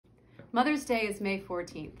Mother's Day is May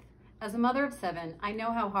 14th. As a mother of 7, I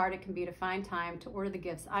know how hard it can be to find time to order the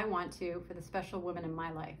gifts I want to for the special women in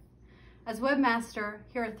my life. As webmaster,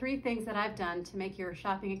 here are 3 things that I've done to make your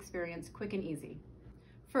shopping experience quick and easy.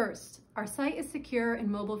 First, our site is secure and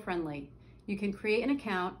mobile friendly. You can create an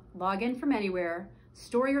account, log in from anywhere,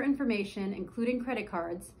 store your information, including credit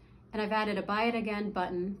cards, and I've added a Buy It Again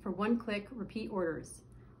button for one-click repeat orders.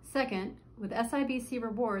 Second, with SIBC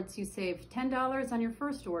Rewards, you save $10 on your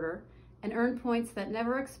first order and earn points that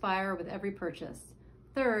never expire with every purchase.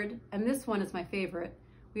 Third, and this one is my favorite,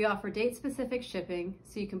 we offer date-specific shipping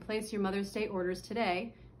so you can place your Mother's Day orders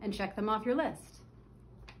today and check them off your list.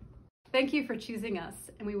 Thank you for choosing us,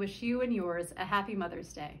 and we wish you and yours a happy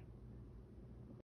Mother's Day.